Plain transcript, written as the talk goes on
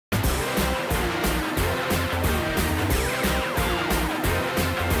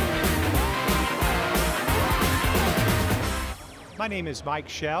My name is Mike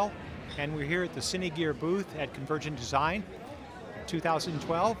Schell, and we're here at the Cine Gear booth at Convergent Design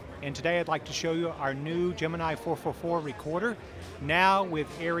 2012. And today I'd like to show you our new Gemini 444 recorder, now with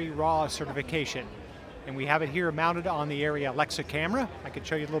ARRI RAW certification. And we have it here mounted on the ARRI Alexa camera. I can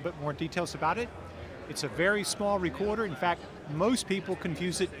show you a little bit more details about it. It's a very small recorder. In fact, most people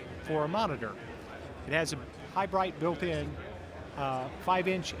confuse it for a monitor. It has a high bright built-in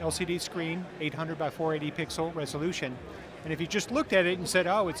 5-inch LCD screen, 800 by 480 pixel resolution. And if you just looked at it and said,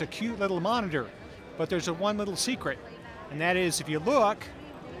 oh, it's a cute little monitor, but there's one little secret, and that is if you look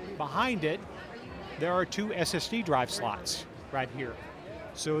behind it, there are two SSD drive slots right here.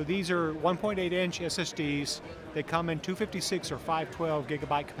 So these are 1.8-inch SSDs. They come in 256 or 512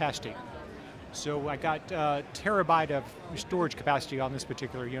 gigabyte capacity. So I got a terabyte of storage capacity on this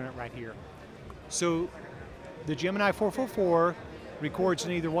particular unit right here. So the Gemini 444 records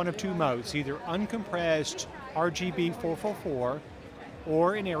in either one of two modes, either uncompressed RGB 444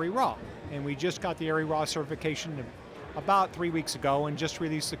 or in ARRI RAW. And we just got the ARRI RAW certification about 3 weeks ago and just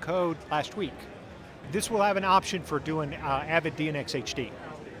released the code last week. This will have an option for doing Avid DNX HD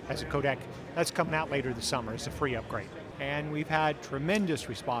as a codec. That's coming out later this summer. It's a free upgrade. And we've had tremendous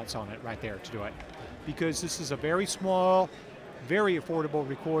response on it right there to do it, because this is a very small, very affordable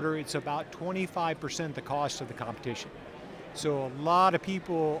recorder. It's about 25% the cost of the competition. So a lot of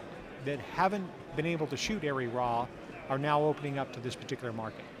people that haven't been able to shoot ARRI RAW are now opening up to this particular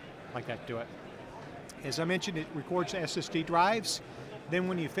market like that to do it. As I mentioned, it records SSD drives. Then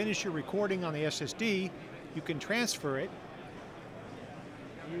when you finish your recording on the SSD, you can transfer it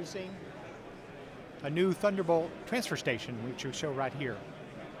using a new Thunderbolt transfer station, which will show right here.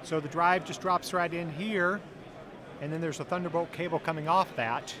 So the drive just drops right in here, and then there's a Thunderbolt cable coming off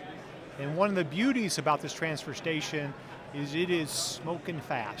that. And one of the beauties about this transfer station is it is smoking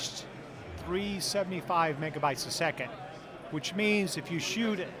fast, 375 megabytes a second, which means if you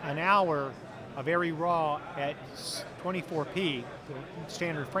shoot an hour of ARRI RAW at 24p, the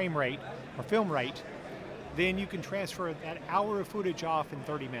standard frame rate or film rate, then you can transfer that hour of footage off in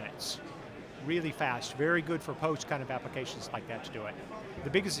 30 minutes. Really fast, very good for post kind of applications like that to do it. The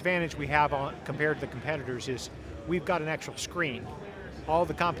biggest advantage we have compared to the competitors is we've got an actual screen. All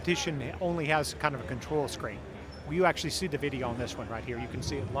the competition only has kind of a control screen. You actually see the video on this one right here. You can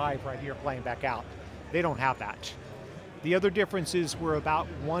see it live right here playing back out. They don't have that. The other difference is we're about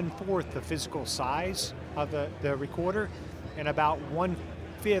 1/4 the physical size of the recorder and about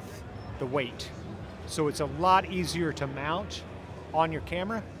 1/5 the weight. So it's a lot easier to mount on your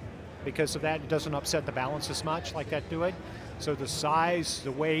camera. Because of that, it doesn't upset the balance as much like that do it. So the size,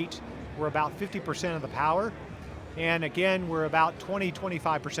 the weight, we're about 50% of the power. And again, we're about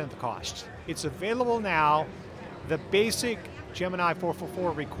 20–25% of the cost. It's available now. The basic Gemini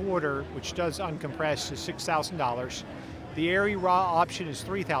 444 recorder, which does uncompressed, is $6,000. The ARRI RAW option is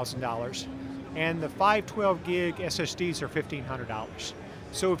 $3,000. And the 512 gig SSDs are $1,500.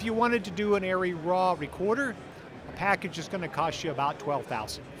 So if you wanted to do an ARRI RAW recorder, a package is going to cost you about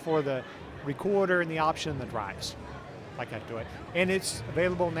 $12,000 for the recorder and the option and the drives. Like that do it. And it's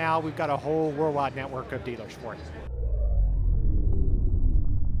available now. We've got a whole worldwide network of dealers for it.